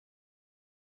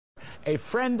a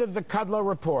friend of the Kudlow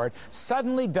Report,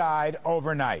 suddenly died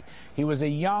overnight. He was a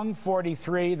young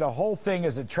 43. The whole thing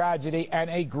is a tragedy and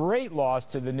a great loss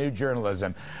to the new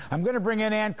journalism. I'm going to bring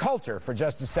in Ann Coulter for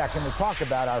just a second to talk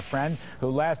about our friend who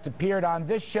last appeared on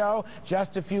this show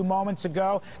just a few moments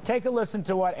ago. Take a listen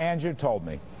to what Andrew told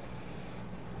me.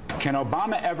 Can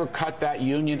Obama ever cut that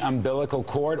union umbilical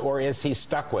cord, or is he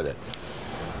stuck with it?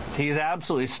 He's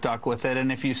absolutely stuck with it.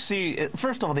 And if you see,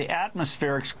 first of all, the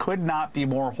atmospherics could not be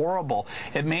more horrible.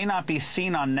 It may not be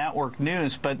seen on network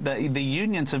news, but the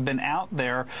unions have been out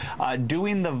there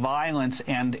doing the violence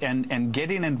and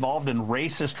getting involved in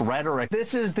racist rhetoric.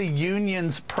 This is the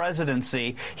union's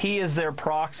presidency. He is their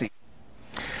proxy.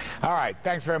 All right,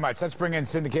 thanks very much. Let's bring in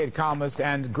syndicated columnist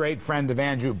and great friend of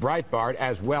Andrew Breitbart,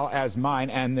 as well as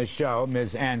mine and this show,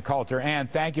 Ms. Ann Coulter. Ann,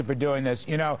 thank you for doing this.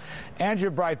 You know,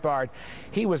 Andrew Breitbart,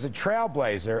 he was a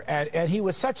trailblazer, and he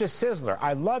was such a sizzler.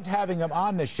 I loved having him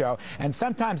on the show, and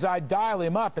sometimes I'd dial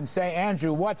him up and say,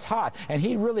 Andrew, what's hot? And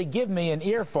he'd really give me an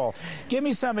earful. Give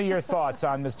me some of your thoughts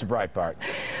on Mr. Breitbart.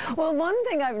 Well, one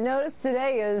thing I've noticed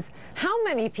today is how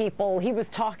many people he was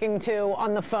talking to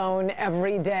on the phone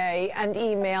every day and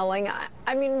emailing.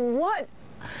 I mean, what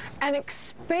an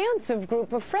expansive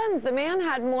group of friends. The man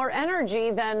had more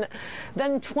energy than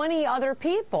 20 other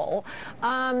people.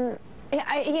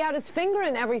 He had his finger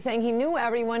in everything. He knew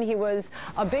everyone. He was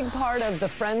a big part of the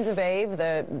Friends of Abe,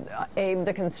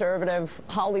 the conservative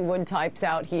Hollywood types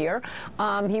out here.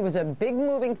 He was a big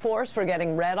moving force for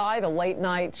getting Red Eye, the late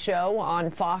night show on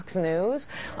Fox News.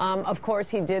 Of course,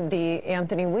 he did the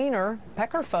Anthony Weiner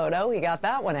pecker photo. He got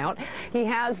that one out. He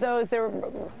has those. They're,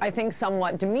 I think,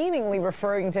 somewhat demeaningly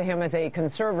referring to him as a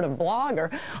conservative blogger.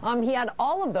 He had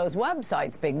all of those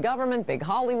websites, Big Government, Big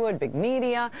Hollywood, Big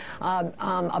Media,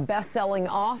 a best-selling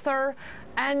author,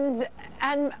 and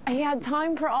he had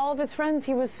time for all of his friends.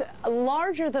 He was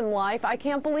larger than life. I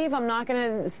can't believe I'm not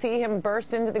going to see him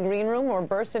burst into the green room or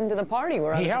burst into the party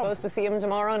where I'm supposed to see him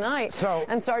tomorrow night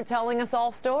and start telling us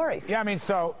all stories. Yeah, I mean,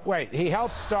 so, wait, he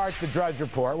helped start the Drudge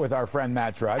Report with our friend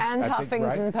Matt Drudge. And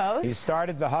Huffington Post. He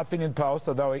started the Huffington Post,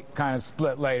 although he kind of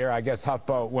split later. I guess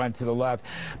HuffPo went to the left.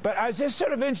 But I was just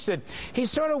sort of interested. He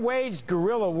sort of waged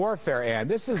guerrilla warfare, Ann.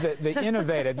 This is the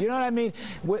innovative. You know what I mean?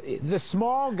 The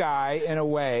small guy, in a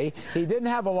way, he didn't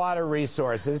have a lot of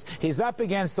resources. He's up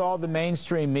against all the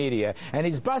mainstream media, and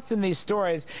he's busting these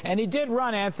stories, and he did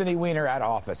run Anthony Weiner out of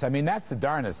office. I mean, that's the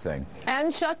darnest thing.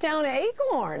 And shut down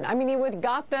Acorn. I mean, he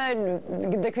got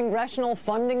the congressional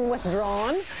funding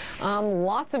withdrawn.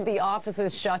 Lots of the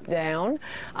offices shut down.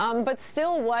 But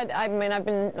still, I'm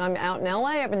out in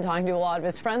L.A. I've been talking to a lot of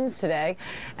his friends today,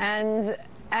 and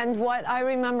what I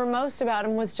remember most about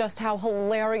him was just how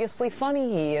hilariously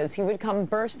funny he is. He would come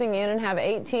bursting in and have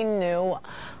 18 new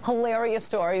hilarious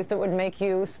stories that would make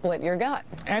you split your gut.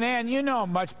 And Ann, you know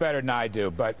him much better than I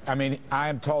do, but I mean, I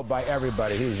am told by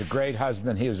everybody he was a great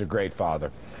husband, he was a great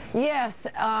father. Yes,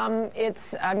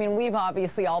 I mean, we've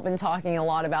obviously all been talking a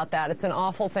lot about that. It's an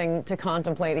awful thing to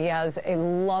contemplate. He has a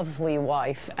lovely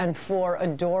wife and 4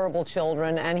 adorable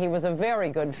children, and he was a very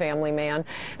good family man.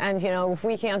 And, you know, if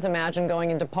we can't imagine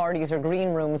going into parties or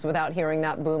green rooms without hearing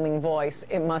that booming voice,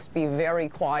 it must be very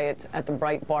quiet at the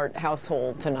Breitbart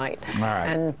household tonight. All right.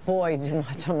 And boy, do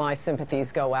my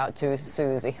sympathies go out to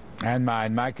Susie. And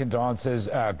mine. My condolences.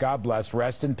 God bless.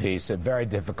 Rest in peace. A very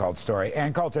difficult story.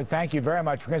 Ann Coulter, thank you very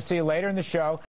much. We're going to see you later in the show.